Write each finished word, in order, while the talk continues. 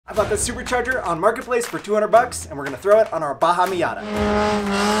I bought this supercharger on Marketplace for 200 bucks, and we're gonna throw it on our Baja Miata.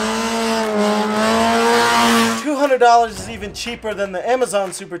 $200 is even cheaper than the Amazon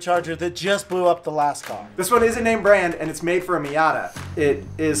supercharger that just blew up the last car. This one is a name brand, and it's made for a Miata. It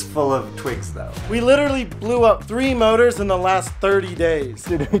is full of twigs, though. We literally blew up 3 motors in the last 30 days.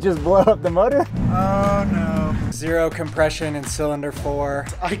 Did we just blow up the motor? Oh no. 0 compression in cylinder 4.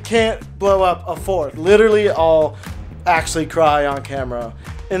 I can't blow up a 4th. Literally, I'll actually cry on camera.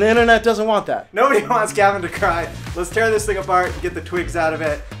 And the internet doesn't want that. Nobody wants Gavin to cry. Let's tear this thing apart and get the twigs out of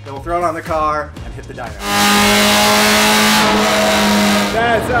it. Then we'll throw it on the car and hit the dyno.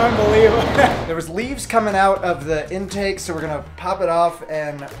 That's unbelievable. There was leaves coming out of the intake, so we're gonna pop it off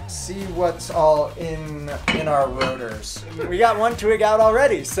and see what's all in our rotors. We got 1 twig out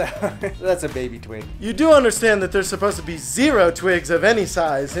already, so that's a baby twig. You do understand that there's supposed to be 0 twigs of any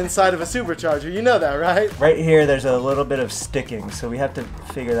size inside of a supercharger. You know that, right? Right here, there's a little bit of sticking, so we have to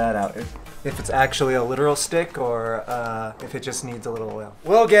figure that out. If it's actually a literal stick or if it just needs a little oil.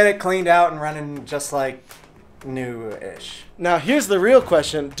 We'll get it cleaned out and running just like new-ish. Now here's the real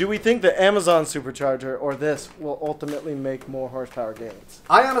question. Do we think the Amazon supercharger or this will ultimately make more horsepower gains?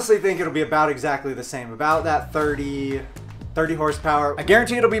 I honestly think it'll be about exactly the same. About that 30 horsepower. I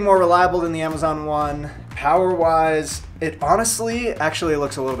guarantee it'll be more reliable than the Amazon one. Power-wise, it honestly actually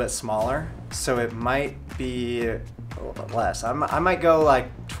looks a little bit smaller. So it might be a little bit less. I might go like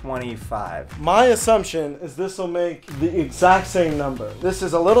 25. My assumption is this will make the exact same number. This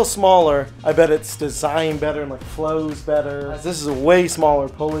is a little smaller. I bet it's designed better and like flows better. This is a way smaller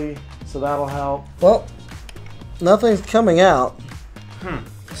pulley, so that'll help. Well, nothing's coming out.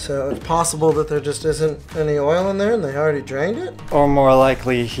 So it's possible that there just isn't any oil in there and they already drained it? Or more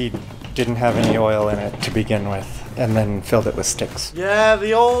likely he didn't have any oil in it to begin with and then filled it with sticks. Yeah,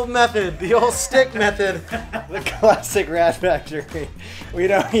 the old method, the old stick method. The classic rat factory. We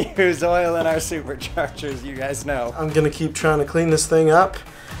don't use oil in our superchargers, you guys know. I'm gonna keep trying to clean this thing up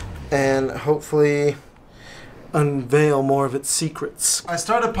and hopefully unveil more of its secrets. I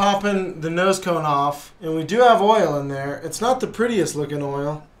started popping the nose cone off and we do have oil in there. It's not the prettiest looking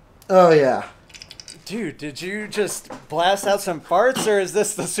oil. Oh yeah. Dude, did you just blast out some farts, or is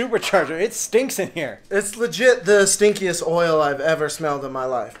this the supercharger? It stinks in here. It's legit the stinkiest oil I've ever smelled in my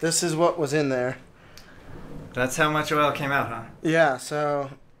life. This is what was in there. That's how much oil came out, huh? Yeah,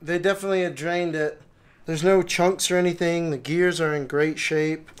 so they definitely had drained it. There's no chunks or anything. The gears are in great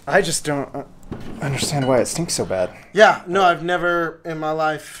shape. I just don't understand why it stinks so bad. Yeah, no, I've never in my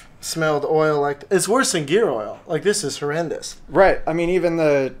life smelled oil like this. It's worse than gear oil. Like, this is horrendous. Right. I mean, even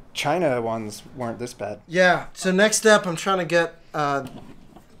the China ones weren't this bad. Yeah. So next step, I'm trying to get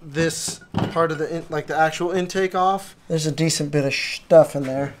this part of the the actual intake off. There's a decent bit of stuff in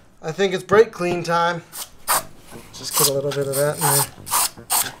there. I think it's brake clean time. Just get a little bit of that in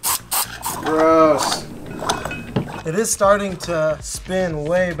there. Gross. It is starting to spin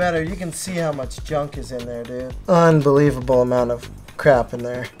way better. You can see how much junk is in there, dude. Unbelievable amount of crap in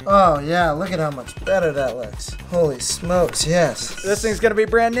there. Oh yeah, look at how much better that looks. Holy smokes, yes. This thing's gonna be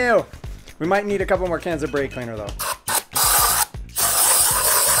brand new. We might need a couple more cans of brake cleaner though.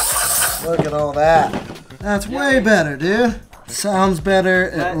 Look at all that. That's way better, dude. Sounds better,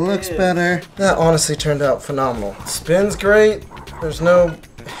 it looks better. That honestly turned out phenomenal. Spins great, there's no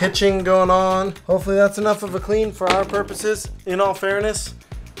hitching going on. Hopefully that's enough of a clean for our purposes. In all fairness,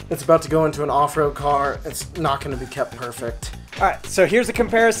 it's about to go into an off-road car. It's not gonna be kept perfect. All right, so here's a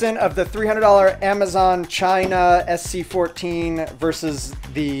comparison of the $300 Amazon China SC14 versus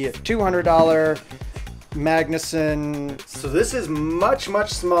the $200 Magnuson. So this is much,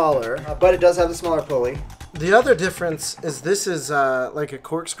 much smaller, but it does have the smaller pulley. The other difference is this is like a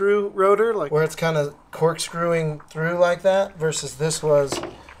corkscrew rotor, like where it's kind of corkscrewing through like that, versus this was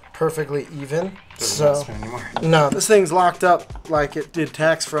perfectly even. So no, this thing's locked up like it did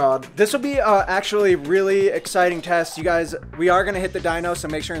tax fraud. This will be actually really exciting test. You guys, we are going to hit the dyno, so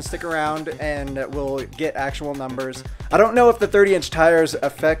make sure and stick around and we'll get actual numbers. I don't know if the 30-inch tires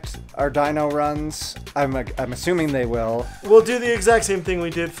affect our dyno runs. I'm assuming they will. We'll do the exact same thing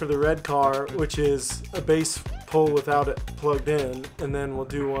we did for the red car, which is a base pull without it plugged in, and then we'll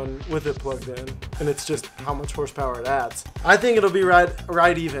do one with it plugged in, and it's just how much horsepower it adds. I think it'll be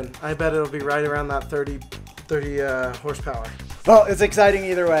right even. I bet it'll be right around that 30 horsepower. Well, it's exciting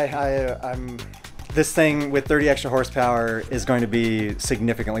either way. This thing with 30 extra horsepower is going to be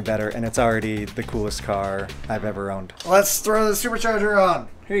significantly better, and it's already the coolest car I've ever owned. Let's throw the supercharger on.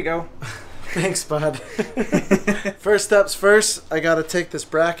 Here you go. Thanks, bud. First steps first, I gotta take this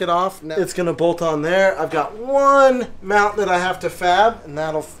bracket off. Now it's gonna bolt on there. I've got one mount that I have to fab, and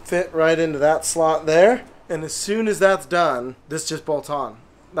that'll fit right into that slot there. And as soon as that's done, this just bolts on.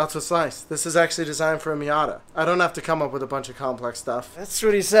 That's what's nice. This is actually designed for a Miata. I don't have to come up with a bunch of complex stuff. That's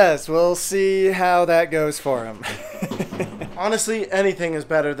what he says. We'll see how that goes for him. Honestly, anything is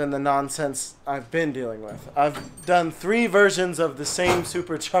better than the nonsense I've been dealing with. I've done 3 versions of the same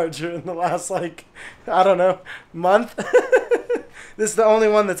supercharger in the last, like, I don't know, month. This is the only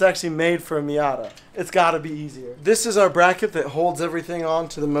one that's actually made for a Miata. It's got to be easier. This is our bracket that holds everything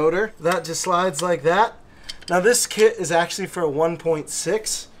onto the motor. That just slides like that. Now this kit is actually for a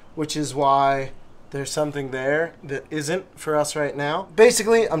 1.6, which is why there's something there that isn't for us right now.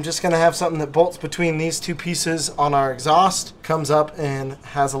 Basically, I'm just gonna have something that bolts between these 2 pieces on our exhaust, comes up and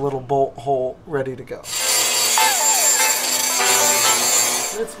has a little bolt hole ready to go.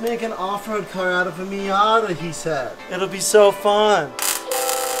 Let's make an off-road car out of a Miata, he said. It'll be so fun.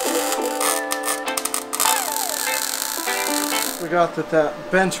 Forgot that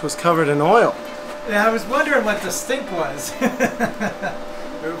that bench was covered in oil. Yeah, I was wondering what the stink was.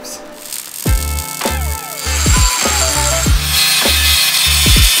 Oops.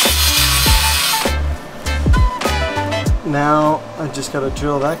 Now I just gotta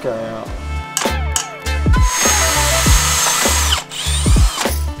drill that guy out.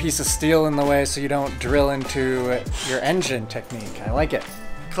 Piece of steel in the way so you don't drill into your engine technique. I like it.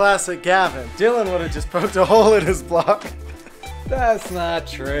 Classic Gavin. Dylan would have just poked a hole in his block. That's not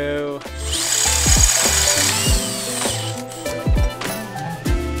true.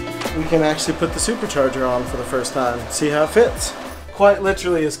 We can actually put the supercharger on for the first time. See how it fits. Quite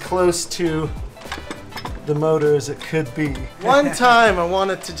literally as close to the motor as it could be. One time I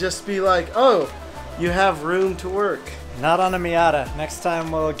wanted to just be like, oh, you have room to work. Not on a Miata. Next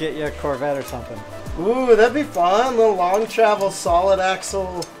time we'll get you a Corvette or something. Ooh, that'd be fun. A little long travel solid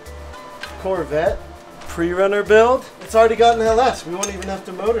axle Corvette. Pre-runner build. It's already got an LS. We won't even have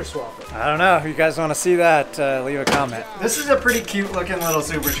to motor swap it. I don't know. If you guys want to see that, leave a comment. This is a pretty cute looking little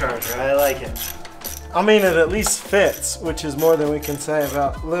supercharger. I like it. I mean, it at least fits, which is more than we can say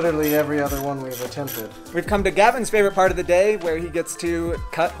about literally every other one we've attempted. We've come to Gavin's favorite part of the day, where he gets to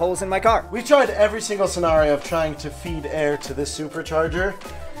cut holes in my car. We tried every single scenario of trying to feed air to this supercharger,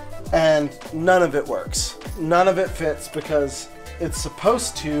 and none of it works. None of it fits because it's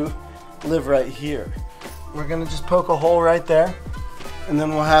supposed to live right here. We're gonna just poke a hole right there, and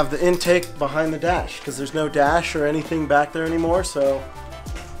then we'll have the intake behind the dash, because there's no dash or anything back there anymore, so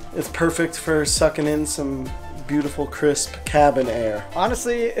it's perfect for sucking in some beautiful, crisp cabin air.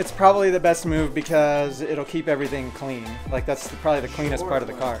 Honestly, it's probably the best move because it'll keep everything clean. Like, that's probably the cleanest part of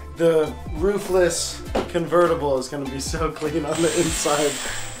the car. The roofless convertible is gonna be so clean on the inside.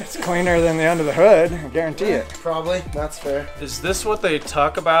 It's cleaner than the under the hood, I guarantee it. Probably, that's fair. Is this what they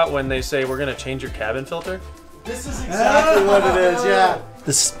talk about when they say we're gonna change your cabin filter? This is exactly what it is, yeah.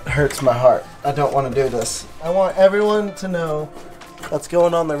 This hurts my heart. I don't want to do this. I want everyone to know that's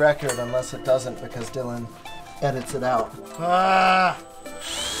going on the record, unless it doesn't, because Dylan edits it out. Ah!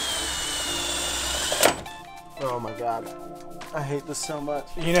 Oh my god. I hate this so much.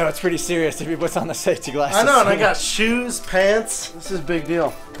 You know, it's pretty serious if he puts on the safety glasses. I know, and I got shoes, pants. This is a big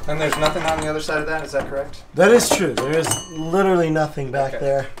deal. And there's nothing on the other side of that, is that correct? That is true. There is literally nothing back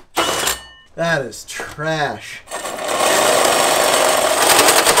there. That is trash.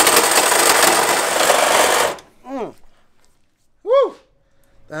 Woo!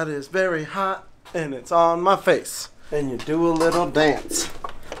 That is very hot, and it's on my face. And you do a little dance.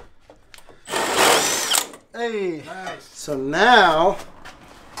 Hey! Nice. So now,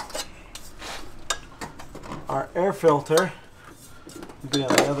 our air filter will be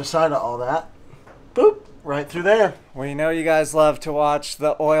on the other side of all that. Boop! Right through there. We know you guys love to watch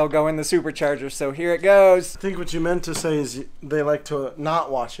the oil go in the supercharger, so here it goes. I think what you meant to say is they like to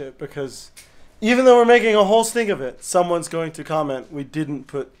not watch it, because even though we're making a whole stink of it, someone's going to comment we didn't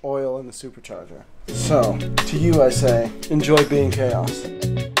put oil in the supercharger. So, to you I say, enjoy being chaos.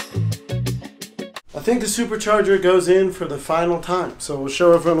 I think the supercharger goes in for the final time, so we'll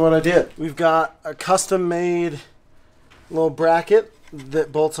show everyone what I did. We've got a custom made little bracket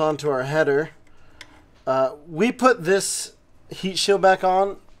that bolts onto our header. We put this heat shield back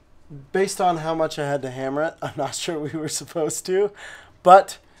on based on how much I had to hammer it. I'm not sure we were supposed to,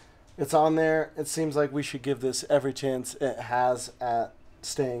 but it's on there. It seems like we should give this every chance it has at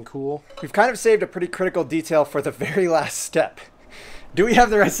staying cool. We've kind of saved a pretty critical detail for the very last step. Do we have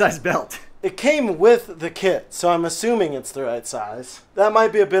the right size belt? It came with the kit, so I'm assuming it's the right size. That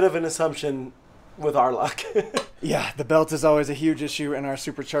might be a bit of an assumption with our luck. Yeah, the belt is always a huge issue in our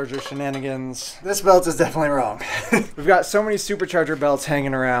supercharger shenanigans. This belt is definitely wrong. We've got so many supercharger belts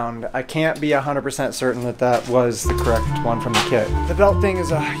hanging around, I can't be 100% certain that that was the correct one from the kit. The belt thing is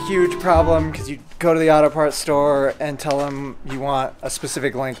a huge problem because you go to the auto parts store and tell them you want a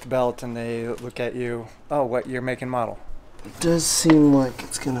specific length belt and they look at you, oh, what year, make, and model? It does seem like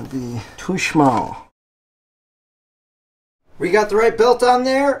it's gonna be too small. We got the right belt on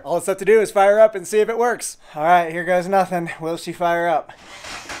there. All it's left to do is fire up and see if it works. All right, here goes nothing. Will she fire up?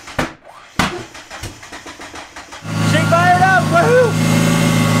 She fired up, woohoo!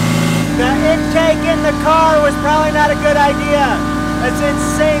 The intake in the car was probably not a good idea. It's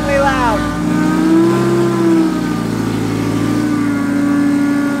insanely loud.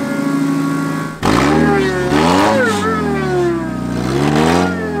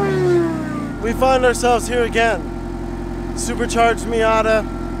 We find ourselves here again. Supercharged Miata,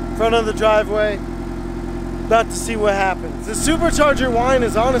 front of the driveway. About to see what happens. The supercharger whine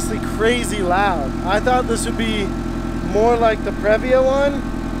is honestly crazy loud. I thought this would be more like the Previa one.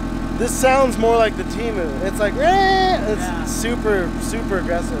 This sounds more like the Timu. It's like, it's super, super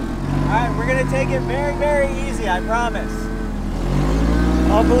aggressive. All right, we're gonna take it very, very easy, I promise.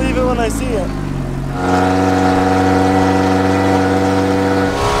 I'll believe it when I see it.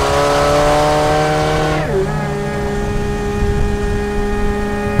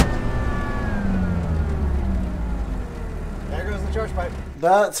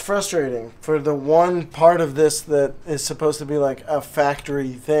 That's frustrating for the one part of this that is supposed to be like a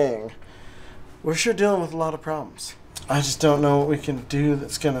factory thing. We're sure dealing with a lot of problems. I just don't know what we can do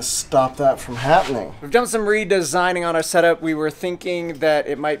that's going to stop that from happening. We've done some redesigning on our setup. We were thinking that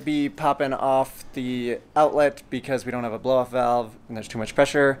it might be popping off the outlet because we don't have a blow-off valve and there's too much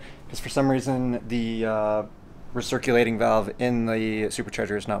pressure. Because for some reason the recirculating valve in the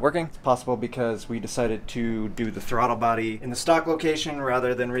supercharger is not working. It's possible because we decided to do the throttle body in the stock location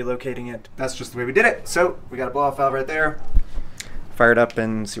rather than relocating it. That's just the way we did it. So we got a blow-off valve right there. Fire it up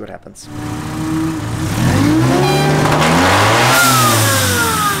and see what happens.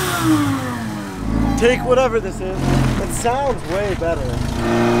 Take whatever this is. It sounds way better.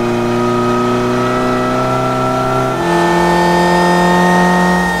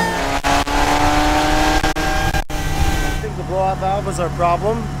 Valve was our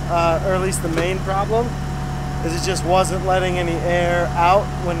problem, or at least the main problem, is it just wasn't letting any air out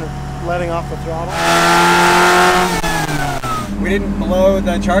when letting off the throttle. We didn't blow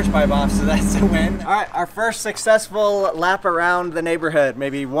the charge pipe off, so that's a win. All right, our first successful lap around the neighborhood,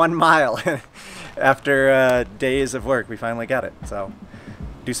 maybe 1 mile. After days of work, we finally got it. So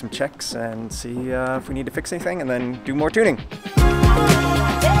do some checks and see if we need to fix anything and then do more tuning.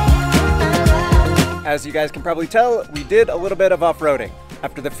 As you guys can probably tell, we did a little bit of off-roading.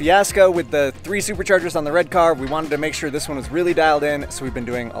 After the fiasco with the 3 superchargers on the red car, we wanted to make sure this one was really dialed in, so we've been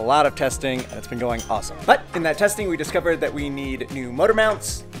doing a lot of testing, and it's been going awesome. But in that testing, we discovered that we need new motor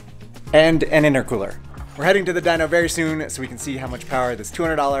mounts and an intercooler. We're heading to the dyno very soon, so we can see how much power this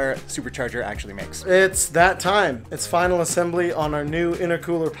 $200 supercharger actually makes. It's that time. It's final assembly on our new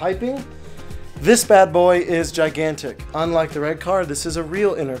intercooler piping. This bad boy is gigantic. Unlike the red car, this is a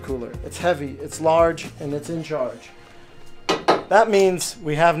real intercooler. It's heavy, it's large, and it's in charge. That means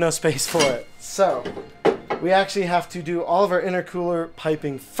we have no space for it. So, we actually have to do all of our intercooler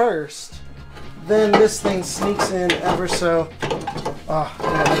piping first. Then this thing sneaks in ever so. Oh,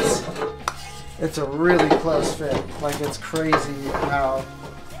 man, it's a really close fit. Like, it's crazy how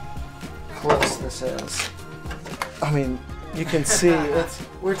close this is. I mean, you can see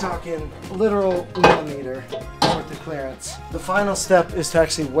we're talking literal millimeter worth of clearance. The final step is to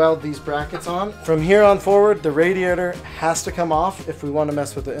actually weld these brackets on. From here on forward, the radiator has to come off if we want to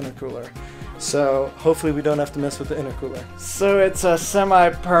mess with the intercooler. So hopefully we don't have to mess with the intercooler. So it's a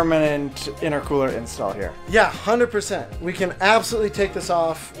semi-permanent intercooler install here. Yeah, 100%. We can absolutely take this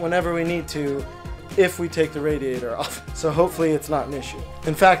off whenever we need to if we take the radiator off. So hopefully it's not an issue.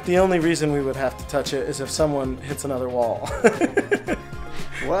 In fact, the only reason we would have to touch it is if someone hits another wall.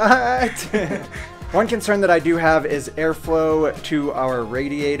 What? One concern that I do have is airflow to our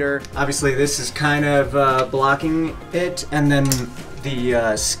radiator. Obviously this is kind of blocking it, and then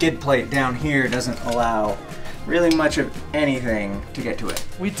the skid plate down here doesn't allow really much of anything to get to it.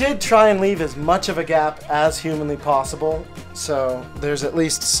 We did try and leave as much of a gap as humanly possible, so there's at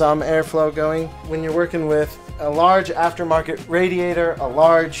least some airflow going. When you're working with a large aftermarket radiator, a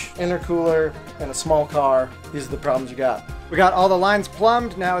large intercooler, and a small car, these are the problems you got. We got all the lines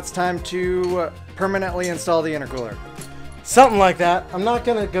plumbed, now it's time to permanently install the intercooler. Something like that. I'm not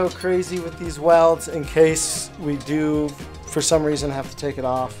gonna go crazy with these welds in case we do, for some reason, have to take it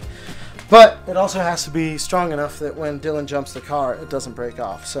off. But it also has to be strong enough that when Dylan jumps the car, it doesn't break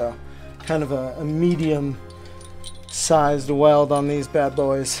off. So kind of a medium sized weld on these bad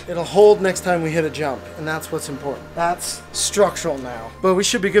boys. It'll hold next time we hit a jump, and that's what's important. That's structural now. But we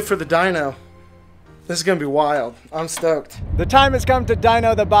should be good for the dyno. This is gonna be wild. I'm stoked. The time has come to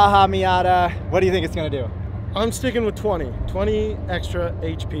dyno the Baja Miata. What do you think it's gonna do? I'm sticking with 20 extra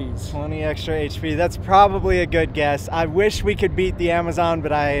HPs. 20 extra HP, that's probably a good guess. I wish we could beat the Amazon,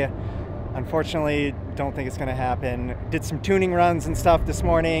 but I unfortunately don't think it's gonna happen. Did some tuning runs and stuff this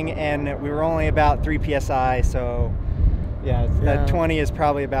morning, and we were only about 3 PSI, so yeah, that 20 is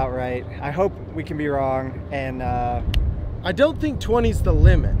probably about right. I hope we can be wrong, and I don't think 20's the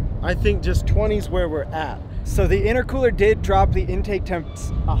limit. I think just 20's where we're at. So the intercooler did drop the intake temps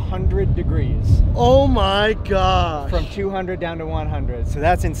 100 degrees. Oh my gosh. From 200 down to 100, so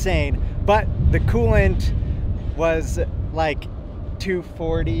that's insane. But the coolant was like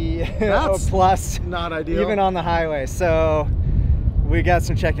 240 That's plus, not ideal. even on the highway. So we got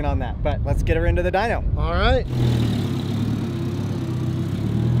some checking on that, but let's get her into the dyno. All right.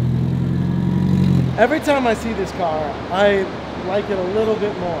 Every time I see this car, I like it a little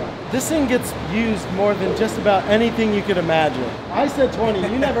bit more. This thing gets used more than just about anything you could imagine. I said 20,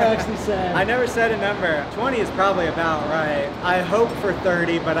 you never actually said. I never said a number. 20 is probably about right. I hope for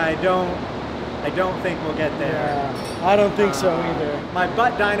 30, but I don't think we'll get there. Yeah, I don't think so either. My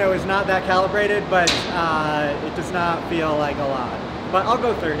butt dyno is not that calibrated, but it does not feel like a lot. But I'll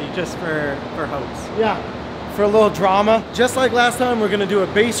go 30 just for hopes. Yeah, for a little drama. Just like last time, we're gonna do a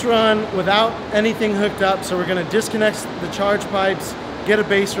base run without anything hooked up. So we're gonna disconnect the charge pipes, get a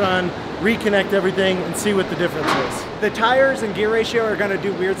base run, reconnect everything, and see what the difference is. The tires and gear ratio are gonna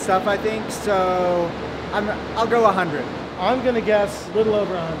do weird stuff, I think, so I'll go 100. I'm gonna guess a little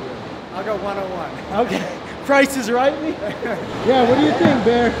over 100. I'll go 101. Okay, Price is Right me? Yeah, what do you think,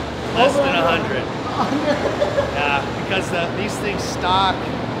 Bear? Less than 100. Yeah, because these things stock,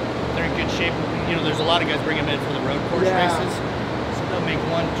 they're in good shape. You know, there's a lot of guys bring them in for the road course races. So they'll make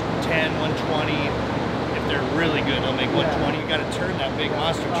 110, 120. If they're really good, they'll make 120. You got to turn that big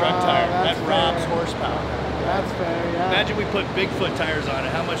monster truck tire. That robs horsepower. That's fair, yeah. Imagine we put Bigfoot tires on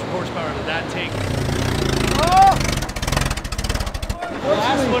it. How much horsepower did that take? The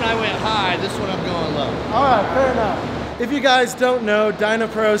last one I went high, this one I'm going low. All right, fair enough. If you guys don't know, Dyno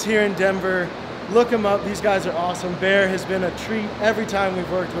Pros here in Denver, look them up. These guys are awesome. Bear has been a treat every time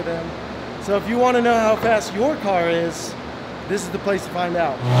we've worked with him. So if you want to know how fast your car is, this is the place to find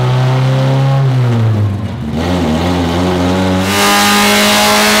out.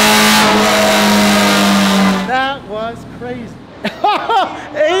 That was crazy.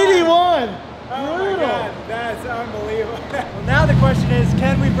 81! Oh my God, that's unbelievable. Well, now the question is,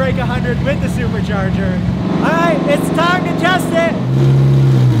 can we break 100 with the supercharger? All right, it's time to test it.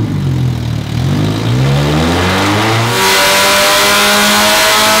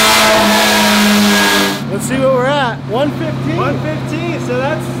 Let's see what we're at. 115. 115, so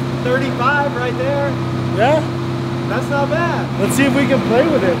that's 35 right there. Yeah? That's not bad. Let's see if we can play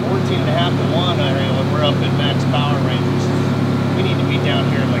with it. 14.5 to 1, I think, when we're up in max power ranges. We need to be down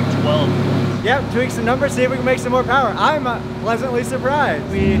here like 12. Yep, tweak some numbers, see if we can make some more power. I'm pleasantly surprised.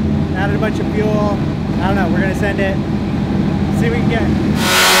 We added a bunch of fuel. I don't know, we're gonna send it, see what we can get.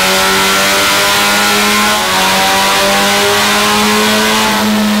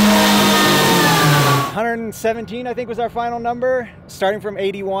 117, I think, was our final number, starting from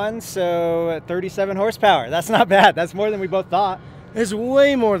 81, so 37 horsepower. That's not bad. That's more than we both thought. It's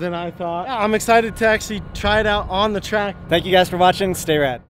way more than I thought. I'm excited to actually try it out on the track. Thank you guys for watching. Stay rad.